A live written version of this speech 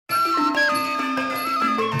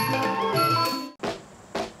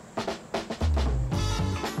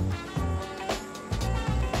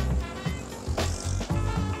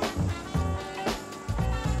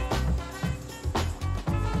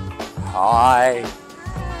Hi.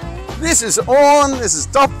 This is On, this is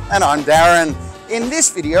Top, and I'm Darren. In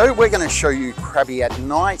this video, we're going to show you Krabi at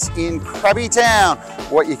night in Krabi Town.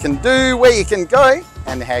 What you can do, where you can go,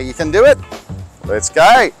 and how you can do it. Let's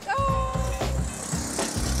go.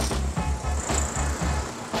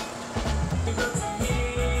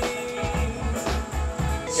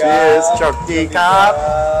 Cheers, Chokti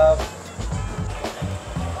Kap.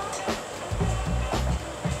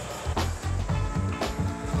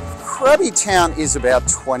 Krabi Town is about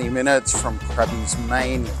 20 minutes from Krabi's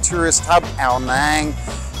main tourist hub, Ao Nang.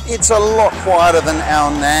 It's a lot quieter than Ao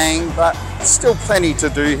Nang, but still plenty to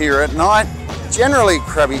do here at night. Generally,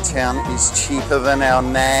 Krabi Town is cheaper than Ao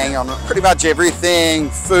Nang on pretty much everything: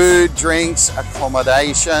 food, drinks,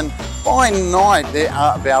 accommodation. By night, there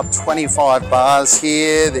are about 25 bars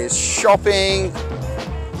here. There's shopping,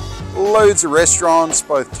 loads of restaurants,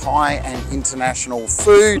 both Thai and international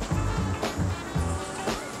food.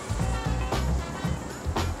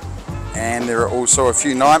 And there are also a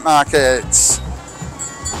few night markets.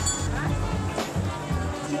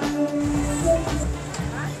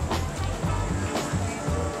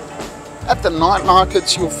 At the night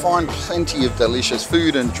markets, you'll find plenty of delicious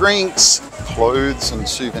food and drinks, clothes and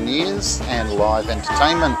souvenirs, and live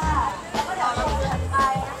entertainment.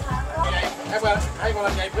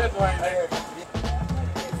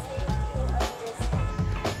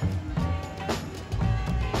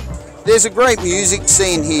 There's a great music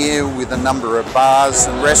scene here with a number of bars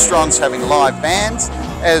and restaurants having live bands,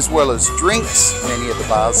 as well as drinks. Many of the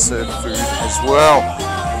bars serve food as well.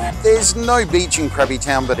 There's no beach in Krabi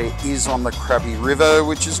Town, but it is on the Krabi River,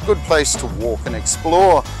 which is a good place to walk and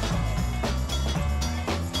explore.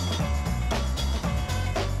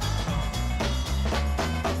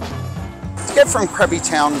 To get from Krabi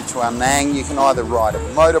Town to Ao Nang, you can either ride a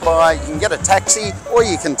motorbike, you can get a taxi, or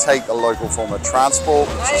you can take the local form of transport,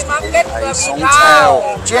 which is called a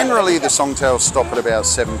songtail. Generally, the songtails stop at about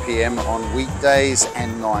 7 p.m. on weekdays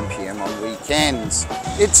and 9 p.m. on weekends.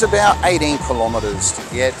 It's about 18 kilometres to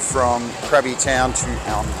get from Krabi Town to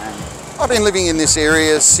Ao Nang. I've been living in this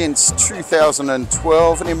area since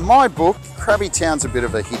 2012, and in my book, Krabi Town's a bit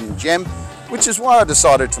of a hidden gem, which is why I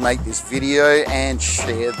decided to make this video and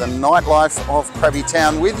share the nightlife of Krabi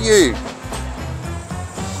Town with you.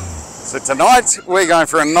 So tonight, we're going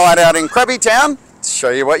for a night out in Krabi Town to show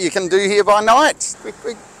you what you can do here by night. Quick,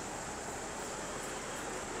 quick.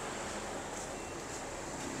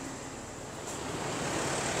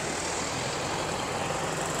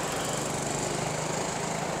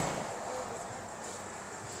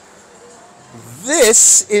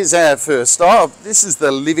 This is our first stop. This is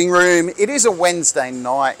the living room. It is a Wednesday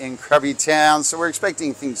night in Krabi Town, so we're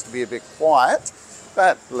expecting things to be a bit quiet,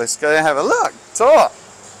 but let's go have a look. Talk.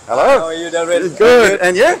 Hello. How are you, Darren? Good.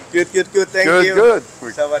 And you? Good. Thank you. Good.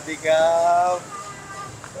 Sawadika.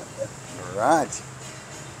 All right.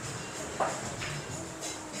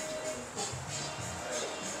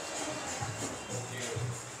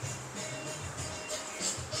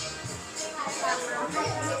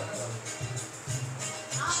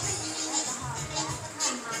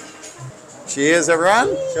 Cheers, everyone.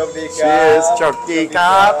 Cheers, Chokti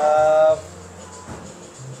Kap.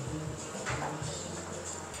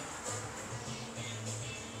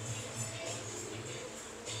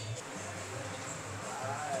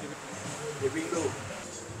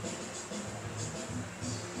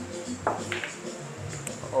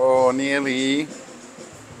 Oh, nearly.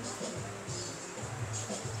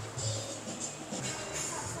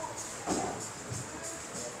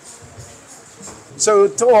 So,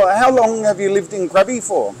 Tor, how long have you lived in Krabi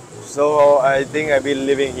for? So I think I've been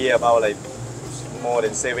living here about like more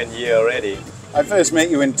than 7 years already. I first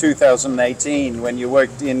met you in 2018 when you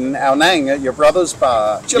worked in Ao Nang at your brother's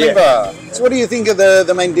bar, Chili Bar. So what do you think of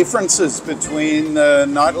the main differences between the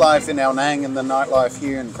nightlife in Ao Nang and the nightlife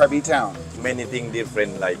here in Krabi Town? Many things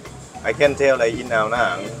different. Like I can tell, like in Ao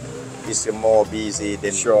Nang, it's more busy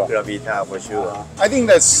than Krabi Town for sure. I think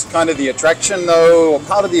that's kind of the attraction though, or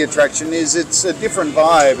part of the attraction is it's a different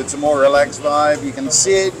vibe. It's a more relaxed vibe. You can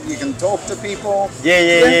sit, you can talk to people.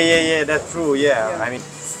 Yeah, that's true, yeah. I mean,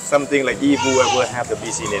 something like if you ever have the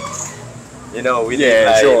busyness, you know, we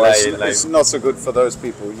it's not so good for those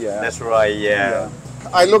people, yeah. That's right, yeah.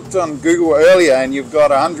 I looked on Google earlier and you've got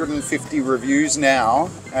 150 reviews now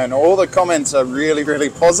and all the comments are really, really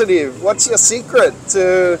positive. What's your secret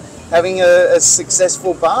to having a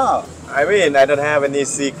successful bar? I mean, I don't have any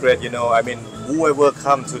secret, you know. I mean, whoever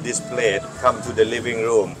come to this place, come to the living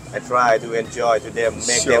room, I try to enjoy to them,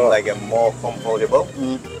 make them like a more comfortable.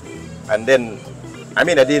 And then, I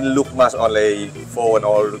mean, I didn't look much on the phone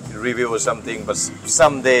or review or something, but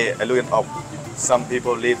someday I look up some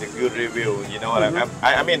people leave the good review, you know what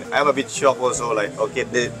I mean, I'm a bit shocked also, like, okay,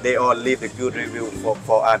 they all leave the good review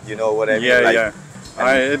for us, you know what I mean? Yeah, like, yeah.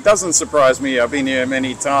 It doesn't surprise me. I've been here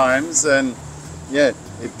many times, and yeah,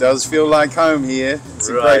 it does feel like home here. It's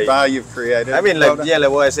a great bar you've created. I mean, like, yeah, like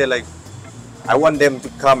what I say, like, I want them to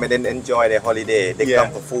come and then enjoy their holiday. They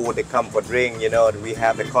come for food, they come for drink, you know, we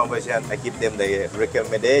have the conversation, I give them the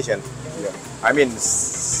recommendation. Yeah. I mean,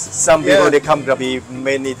 some people, they come Krabi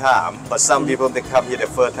many times, but some people, they come here the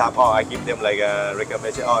first time, oh, I give them like a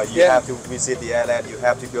recommendation, oh, you have to visit the island, you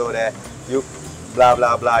have to go there, you blah,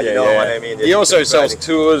 blah, blah, you know what I mean? He also sells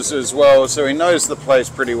tours as well, so he knows the place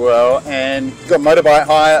pretty well, and got motorbike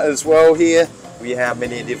hire as well here. We have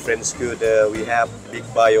many different scooters, we have big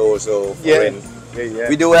bike also for rent. Yeah.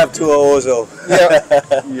 We do have tour also.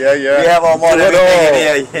 Yeah. We have all more than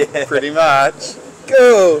everything here. Pretty much.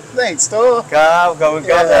 Cool. Thanks, Tor. ครับขอบคุณ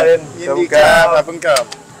ครับดาริน ยินดีครับขอบคุณครับ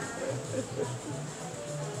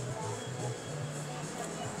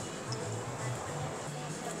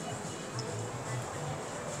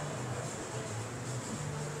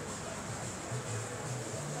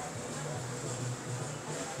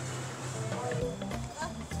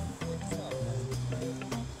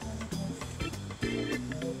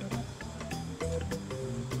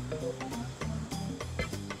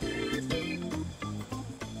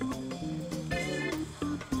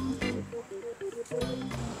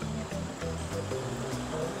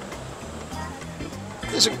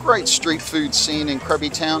There's a great street food scene in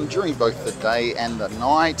Krabi Town during both the day and the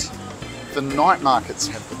night. The night markets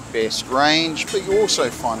have the best range, but you also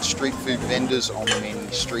find street food vendors on many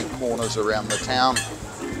street corners around the town.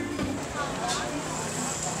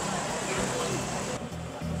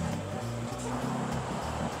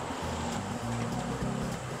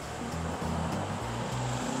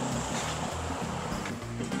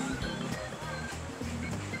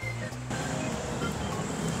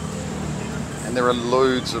 And there are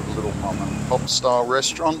loads of little mom and pop style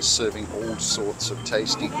restaurants serving all sorts of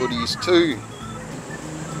tasty goodies too.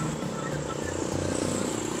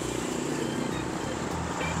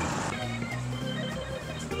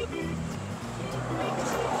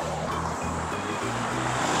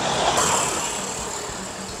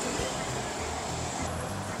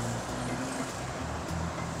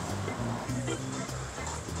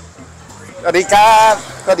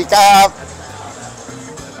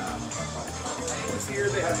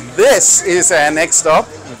 This is our next stop.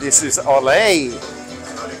 This is Ole.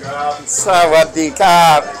 Sawadee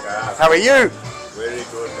Krab. How are you? Very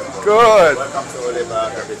good. Good. Welcome to Railay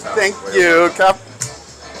Krabi Town. Thank you, Krab.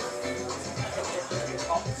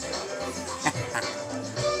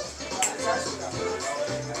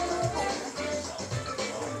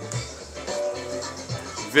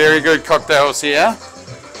 Very good cocktails here.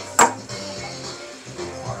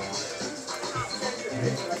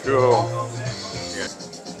 Cool.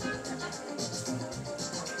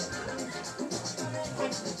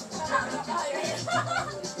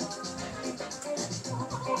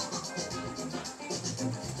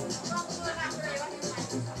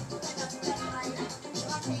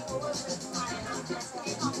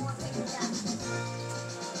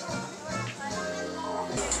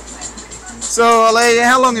 So, Ale,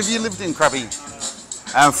 how long have you lived in Krabi?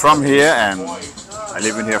 I'm from here and I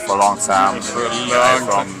live in here for a long time. For a I'm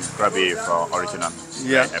long from Krabi for original.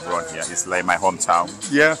 Yeah. Everyone here. It's like my hometown.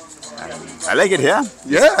 Yeah. And I like it here.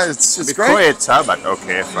 Yeah, it's It's great. quiet, but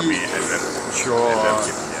okay for me. Sure. I love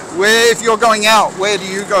it, yeah. Where, if you're going out, where do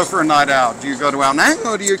you go for a night out? Do you go to Ao Nang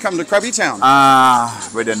or do you come to Krabi Town?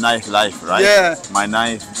 With the nightlife, right? Yeah. My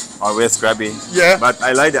night always Krabi. Yeah. But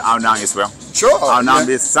I like the Ao Nang as well. Sure. Ao Nang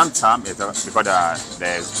yeah. is sometimes because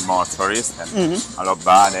there's more tourists and a lot of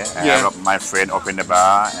bar there. And a lot of my friend open the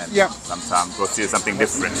bar and sometimes go see something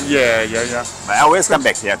different. Yeah. But I always come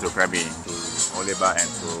back here to Krabi, to Oliver and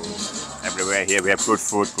to everywhere here. We have good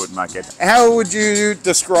food, good market. How would you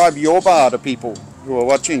describe your bar to people who are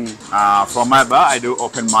watching? For my bar, I do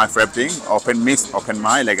open mic for everything, open mix, open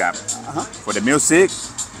mic, like for the music.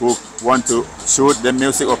 Who want to shoot the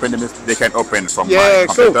music, open the music, they can open from my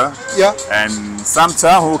computer. Cool. Yeah. And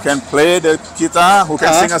sometimes who can play the guitar, who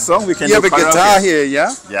can sing a song, we can you do have a karaoke. guitar here,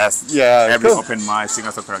 yeah? Yes. Yeah, Every cool. open mic, sing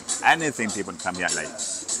a song, karaoke. Anything people come here like,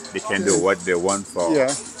 they can do what they want for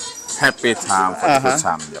happy time, for good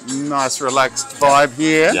time. Yep. Nice relaxed vibe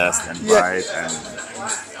here. Yes, and vibe and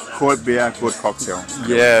cold beer, good cocktail.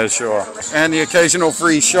 Yeah, sure. And the occasional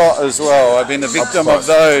free shot as well. I've been a victim of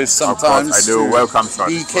those sometimes. Of course, I do welcome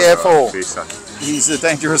shots. Be careful. Free shot. He's a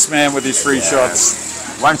dangerous man with his free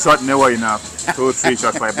shots. One shot never enough. 2, 3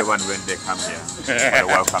 shots for everyone when they come here. For the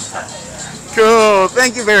welcome time. Cool.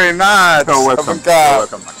 Thank you very much. You're welcome. You're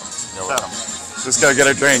welcome. You're welcome. Let's go get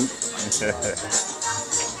a drink.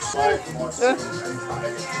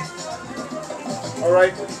 All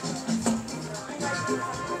right.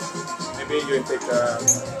 Maybe you take a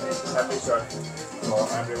happy shot for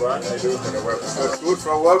everyone. I do for the welcome. So food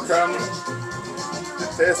for welcome.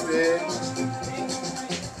 Tasty.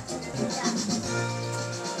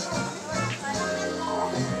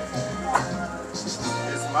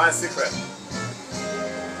 It's my secret.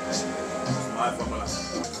 It's my formula.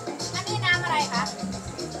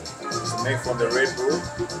 It's made from the Red Bull.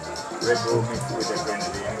 Red Bull mixed with the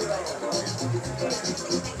grenadine.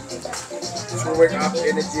 Showing up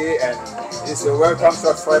energy, and it's a welcome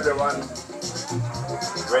shot for everyone.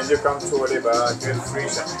 When you come to Oliver, get free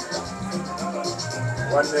shot.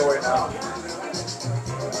 1 day right now.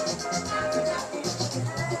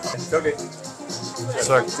 It's okay.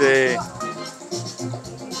 Sakti.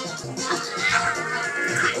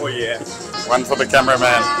 Oh yeah. One for the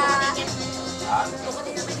cameraman.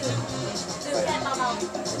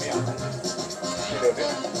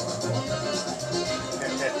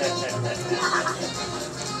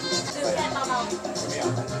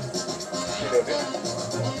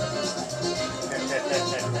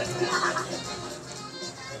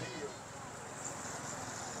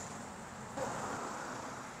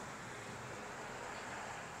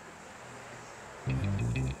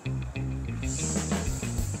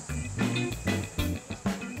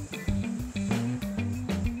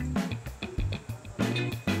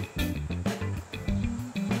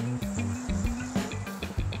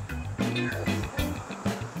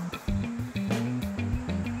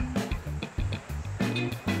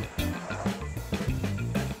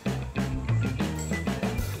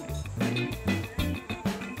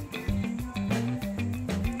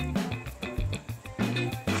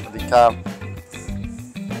 Come.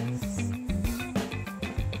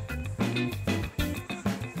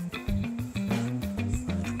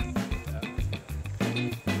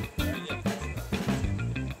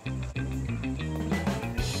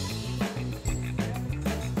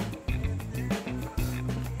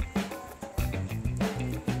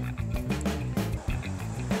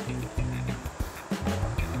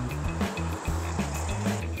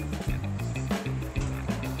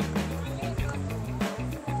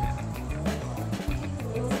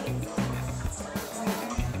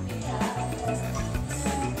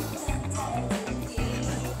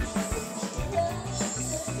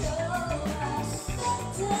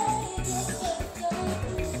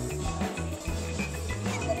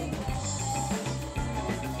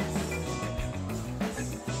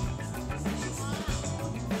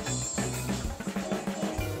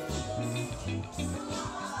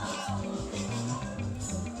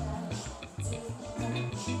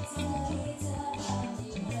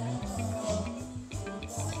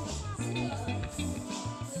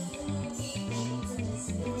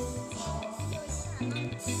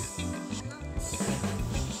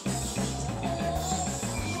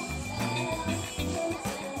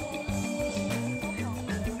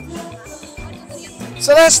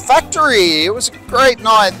 So that's Factory. It was a great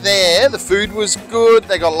night there. The food was good.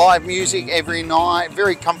 They got live music every night.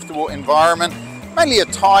 Very comfortable environment. Mainly a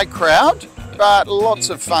Thai crowd, but lots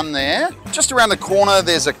of fun there. Just around the corner,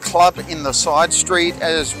 there's a club in the side street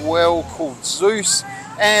as well called Zeus.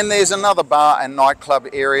 And there's another bar and nightclub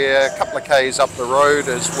area a couple of k's up the road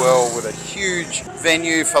as well, with a huge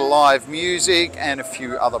venue for live music and a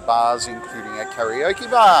few other bars, including a karaoke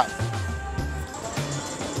bar.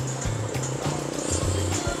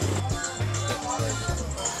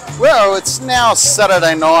 Well, it's now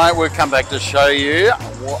Saturday night. We'll come back to show you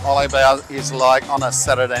what Oliver is like on a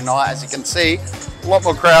Saturday night. As you can see, a lot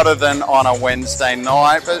more crowded than on a Wednesday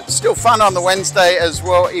night, but still fun on the Wednesday as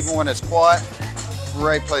well, even when it's quiet.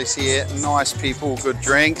 Great place here, nice people, good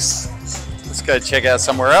drinks. Let's go check out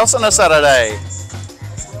somewhere else on a Saturday.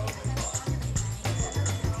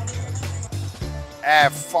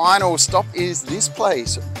 Our final stop is this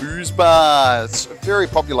place, Booze Bar. It's a very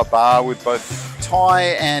popular bar with both Thai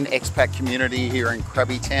and expat community here in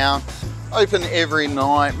Krabi Town. Open every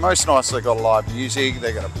night. Most nights they've got live music,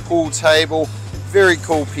 they've got a pool table. Very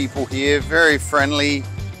cool people here, very friendly.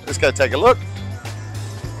 Let's go take a look.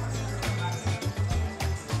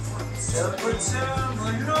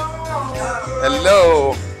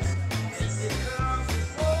 Hello.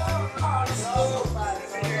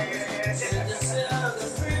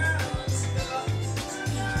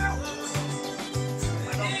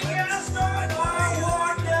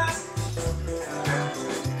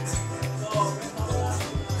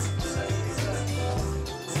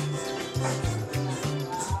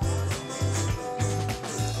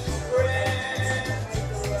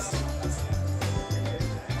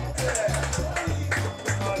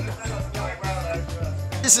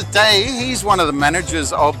 This is Tay. He's one of the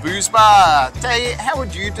managers of Booze Bar. Tay, how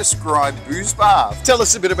would you describe Booze Bar? Tell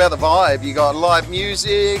us a bit about the vibe. You got live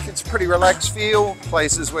music, it's a pretty relaxed feel,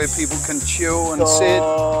 places where people can chill and sit.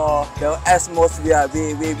 The atmosphere,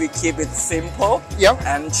 we keep it simple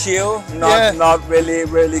and chill, not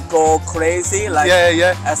really go crazy like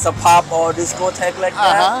as a pub or discotheque like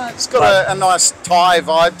that. It's got a nice Thai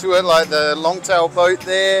vibe to it, like the longtail boat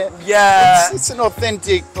there. Yeah. It's an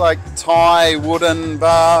authentic like Thai wooden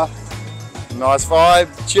bar. Nice vibe,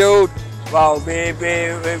 chilled. Well, we've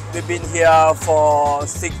been here for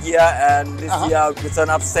 6 years and this year we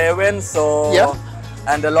turn up 7. So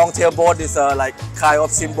and the longtail boat is like kind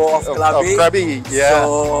of symbol of Krabi. Krabi,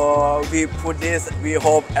 So we put this, we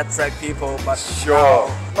hope attract people. But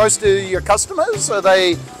most of your customers, are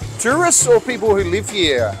they tourists or people who live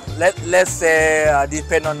here? Let's say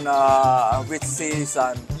depend on which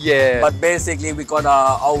season. Yeah. But basically we got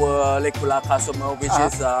our regular customer, which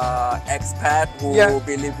is expat who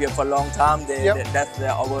be live here for a long time. That's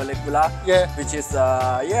our regular. Which is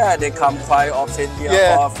they come quite often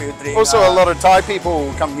here for a few drinks. Also a lot of Thai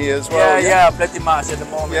people come here as well. Yeah, pretty much at the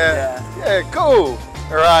moment. Yeah, cool.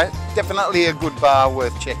 All right, definitely a good bar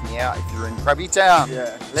worth checking out if you're in Krabi Town.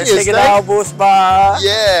 Yeah, let's check it out, Booze Bar.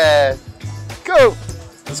 Yeah, cool.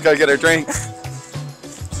 Let's go get a drink.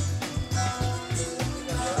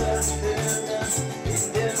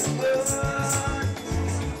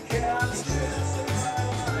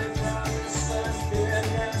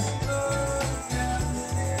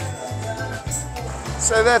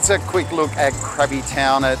 So that's a quick look at Krabi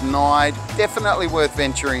Town at night. Definitely worth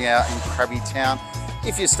venturing out in Krabi Town.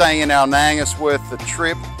 If you're staying in Ao Nang, it's worth the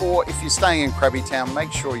trip, or if you're staying in Krabi Town,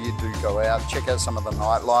 make sure you do go out, check out some of the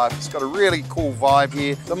nightlife. It's got a really cool vibe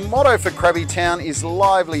here. The motto for Krabi Town is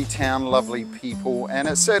lively town, lovely people, and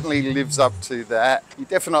it certainly lives up to that. You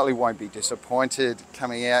definitely won't be disappointed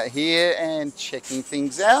coming out here and checking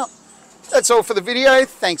things out. That's all for the video.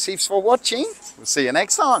 Thanks heaps for watching. We'll see you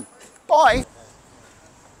next time. Bye.